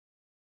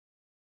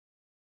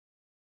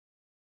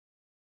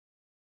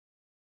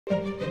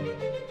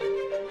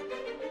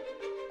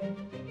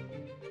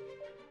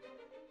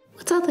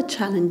What are the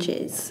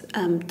challenges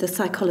the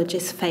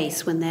psychologists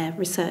face when they're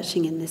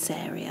researching in this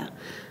area?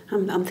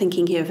 I'm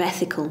thinking here of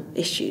ethical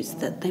issues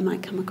that they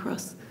might come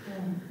across.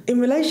 In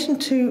relation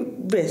to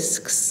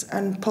risks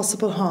and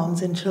possible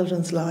harms in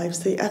children's lives,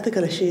 the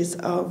ethical issues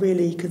are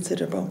really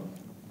considerable.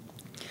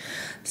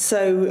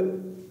 So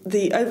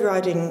the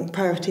overriding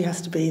priority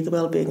has to be the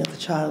well-being of the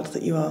child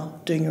that you are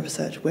doing your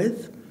research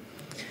with.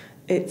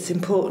 It's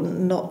important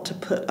not to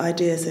put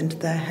ideas into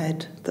their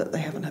head that they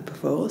haven't had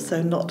before,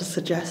 so not to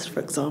suggest, for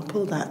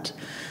example, that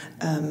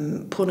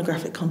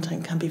pornographic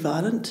content can be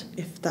violent,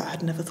 if that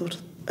had never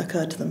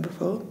occurred to them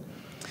before.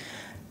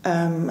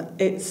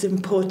 It's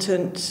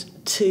important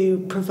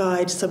to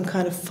provide some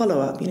kind of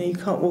follow-up. You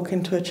can't walk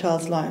into a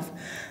child's life,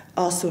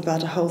 ask them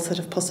about a whole set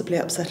of possibly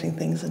upsetting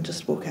things and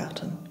just walk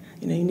out. And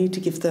you need to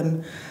give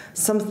them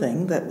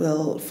something that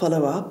will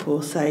follow up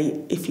or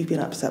say, if you've been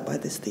upset by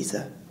this, these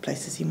are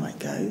places you might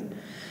go.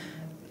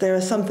 There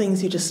are some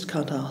things you just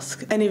can't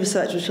ask. Any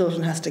research with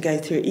children has to go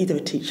through either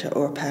a teacher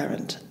or a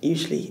parent,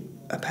 usually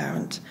a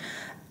parent,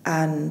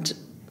 and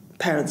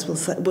parents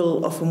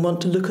will often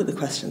want to look at the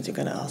questions you're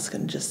going to ask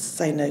and just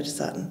say no to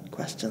certain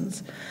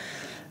questions.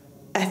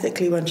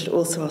 Ethically, one should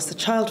also ask the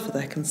child for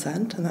their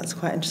consent, and that's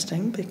quite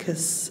interesting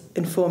because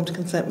informed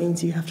consent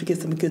means you have to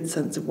give them a good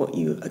sense of what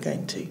you are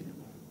going to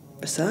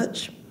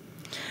research.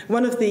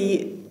 One of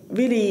the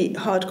really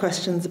hard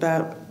questions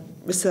about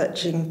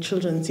researching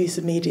children's use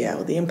of media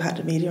or the impact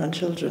of media on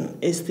children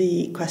is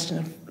the question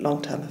of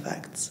long-term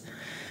effects.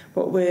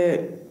 What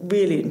we're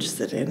really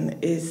interested in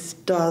is,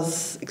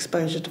 does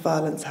exposure to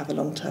violence have a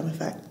long-term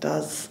effect?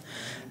 Does,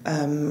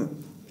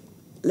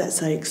 let's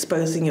say,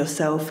 exposing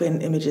yourself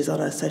in images on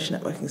a social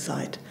networking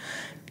site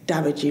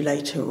damage you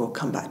later or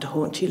come back to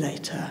haunt you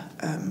later?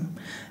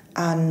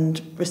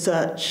 And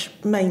research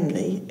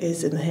mainly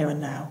is in the here and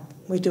now.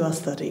 We do our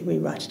study, we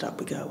write it up,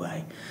 we go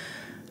away.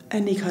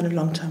 Any kind of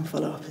long-term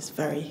follow-up is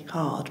very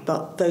hard,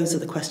 but those are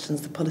the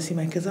questions the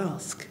policymakers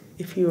ask.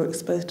 If you were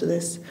exposed to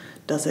this,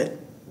 does it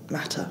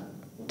matter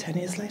 10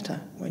 years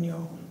later when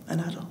you're an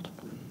adult?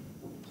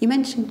 You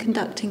mentioned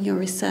conducting your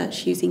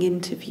research using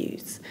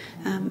interviews.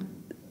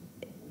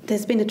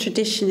 There's been a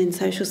tradition in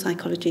social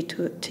psychology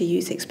to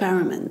use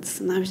experiments,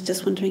 and I was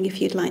just wondering if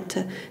you'd like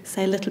to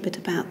say a little bit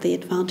about the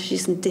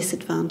advantages and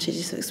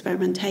disadvantages of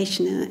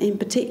experimentation, in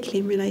particular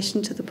in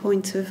relation to the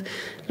point of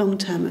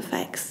long-term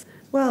effects.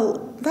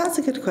 Well, that's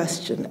a good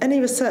question.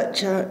 Any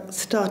researcher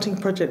starting a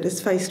project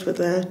is faced with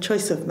a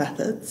choice of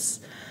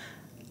methods.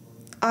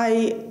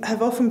 I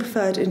have often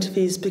preferred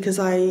interviews because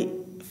I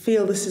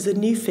feel this is a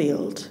new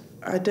field.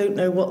 I don't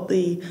know what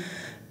the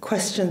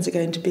questions are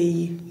going to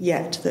be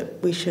yet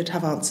that we should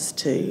have answers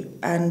to,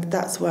 and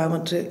that's why I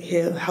want to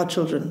hear how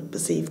children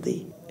perceive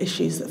the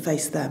issues that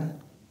face them.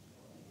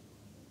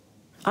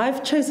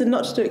 I've chosen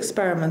not to do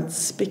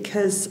experiments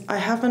because I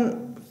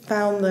haven't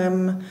found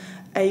them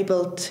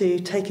able to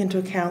take into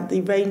account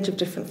the range of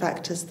different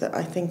factors that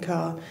I think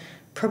are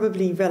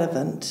probably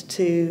relevant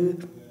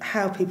to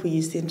how people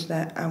use the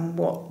internet and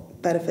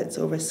what benefits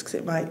or risks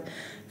it might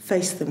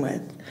face them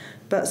with.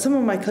 But some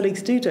of my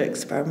colleagues do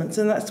experiments,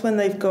 and that's when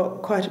they've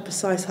got quite a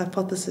precise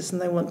hypothesis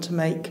and they want to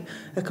make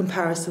a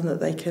comparison that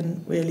they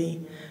can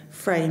really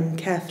frame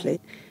carefully.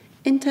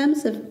 In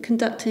terms of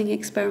conducting an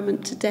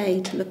experiment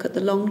today to look at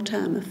the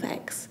long-term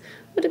effects,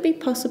 would it be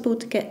possible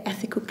to get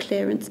ethical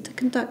clearance to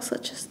conduct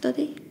such a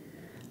study?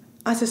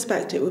 I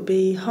suspect it would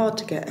be hard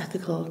to get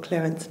ethical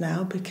clearance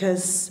now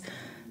because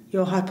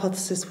your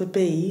hypothesis would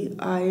be,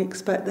 I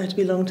expect there to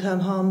be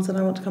long-term harms and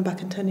I want to come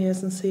back in 10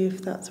 years and see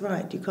if that's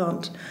right. You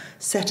can't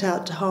set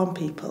out to harm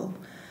people.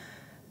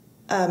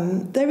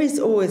 There is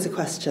always a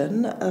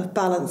question of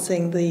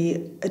balancing the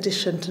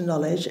addition to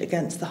knowledge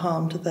against the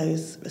harm to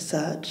those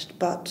researched,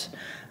 but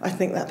I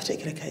think that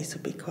particular case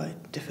would be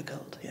quite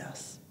difficult,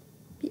 yes.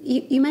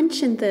 You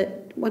mentioned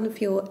that one of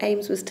your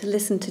aims was to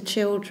listen to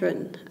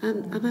children,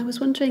 and I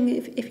was wondering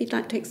if you'd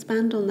like to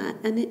expand on that,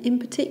 and in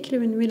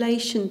particular in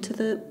relation to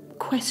the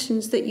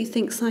questions that you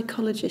think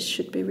psychologists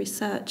should be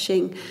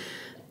researching,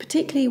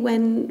 particularly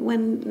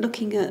when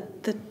looking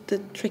at the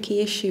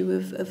tricky issue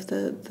of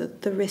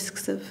the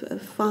risks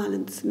of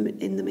violence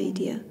in the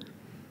media.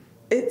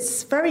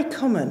 It's very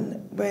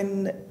common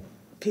when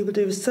people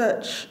do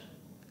research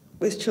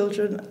with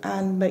children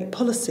and make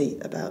policy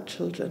about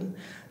children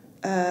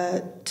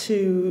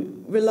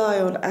to rely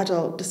on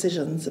adult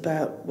decisions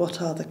about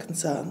what are the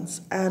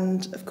concerns.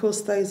 And of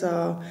course those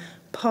are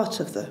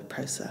part of the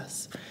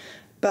process.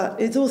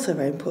 But it's also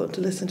very important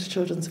to listen to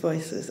children's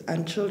voices,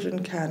 and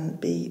children can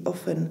be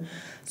often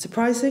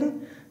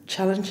surprising,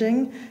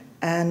 challenging,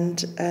 and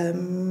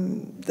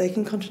they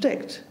can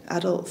contradict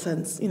adults'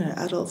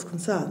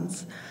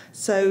 concerns.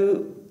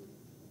 So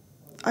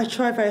I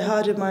try very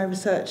hard in my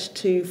research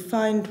to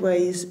find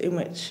ways in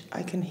which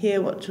I can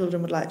hear what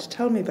children would like to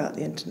tell me about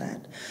the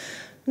internet.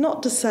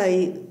 Not to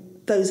say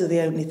those are the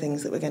only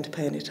things that we're going to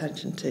pay any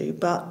attention to,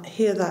 but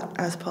hear that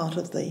as part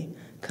of the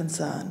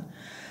concern.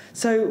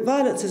 So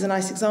violence is a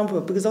nice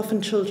example because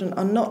often children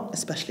are not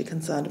especially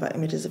concerned about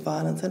images of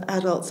violence and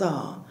adults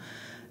are.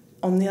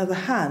 On the other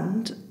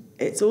hand,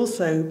 it's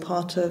also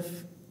part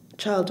of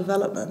child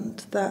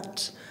development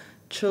that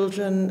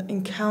children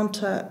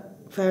encounter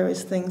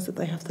various things that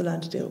they have to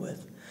learn to deal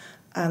with.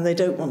 And they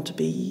don't want to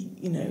be,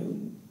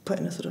 put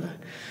in a sort of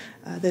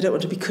they don't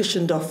want to be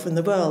cushioned off from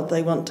the world.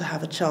 They want to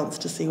have a chance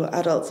to see what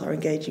adults are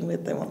engaging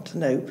with. They want to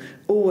know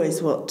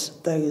always what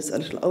those a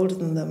little older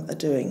than them are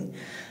doing.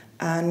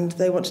 And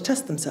they want to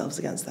test themselves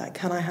against that.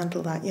 Can I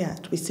handle that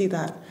yet? We see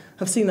that.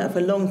 I've seen that for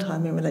a long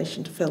time in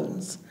relation to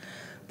films.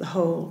 The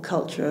whole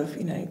culture of,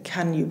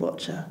 can you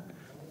watch a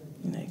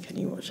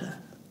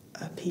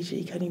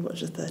PG? Can you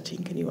watch a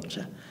 13? Can you watch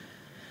a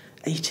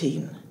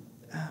 18?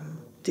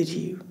 Did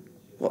you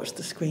watch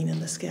the screen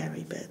and the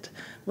scary bit?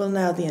 Well,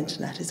 now the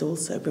internet is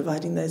also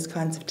providing those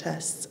kinds of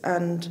tests,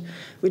 and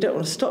we don't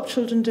want to stop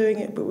children doing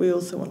it, but we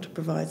also want to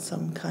provide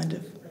some kind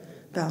of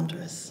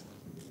boundaries.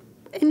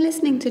 In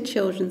listening to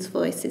children's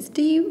voices,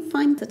 do you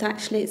find that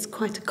actually it's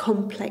quite a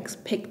complex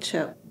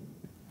picture?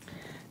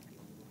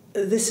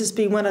 This has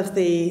been one of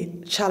the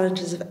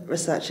challenges of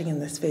researching in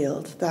this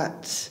field,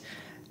 that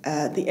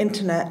the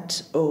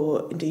internet,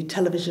 or indeed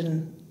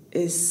television,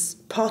 is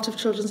part of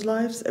children's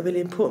lives, a really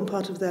important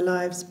part of their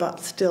lives, but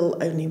still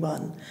only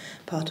one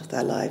part of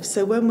their lives.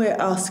 So when we're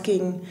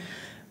asking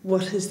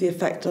what is the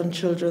effect on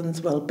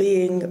children's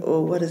well-being,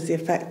 or what is the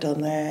effect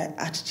on their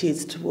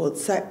attitudes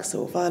towards sex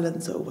or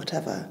violence or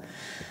whatever,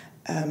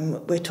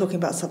 we're talking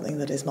about something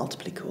that is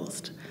multiply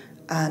caused.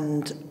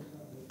 And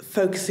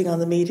focusing on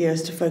the media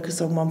is to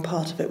focus on one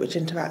part of it which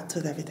interacts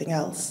with everything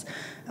else.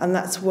 And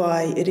that's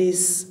why it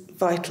is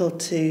vital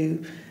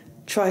to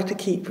try to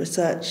keep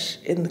research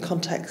in the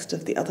context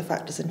of the other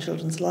factors in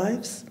children's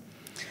lives,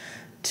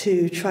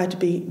 to try to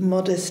be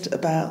modest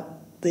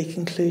about the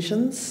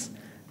conclusions.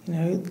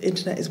 The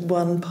internet is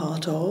one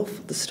part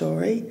of the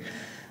story,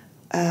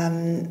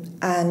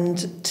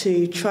 and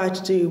to try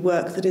to do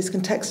work that is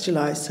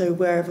contextualised, so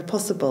wherever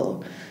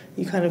possible,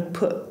 you kind of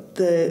put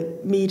the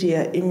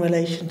media in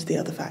relation to the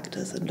other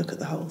factors and look at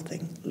the whole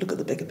thing, look at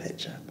the bigger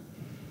picture.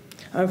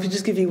 If I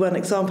just give you one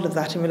example of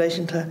that in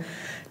relation to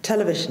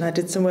television, I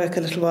did some work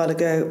a little while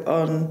ago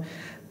on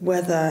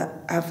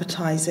whether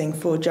advertising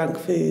for junk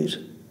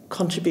food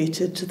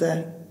contributed to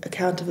the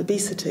account of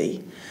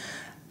obesity.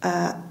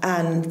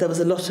 And there was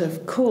a lot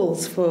of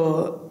calls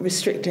for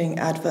restricting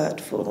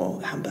advert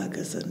for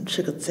hamburgers and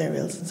sugared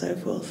cereals and so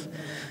forth.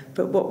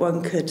 But what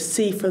one could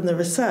see from the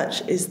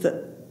research is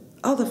that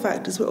other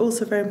factors were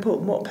also very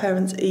important. What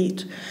parents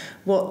eat,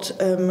 what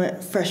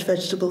fresh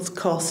vegetables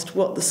cost,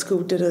 what the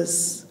school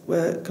dinners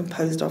were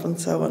composed of,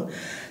 and so on.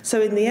 So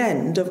in the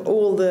end, of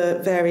all the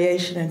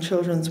variation in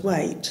children's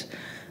weight,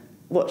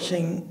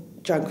 watching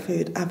junk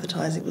food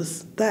advertising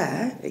was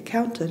there, it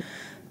counted,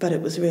 but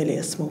it was really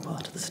a small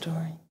part of the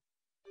story.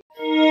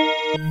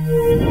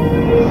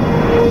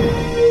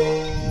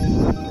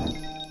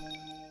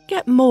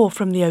 Get more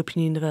from the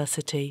Open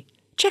University.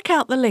 Check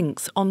out the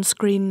links on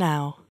screen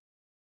now.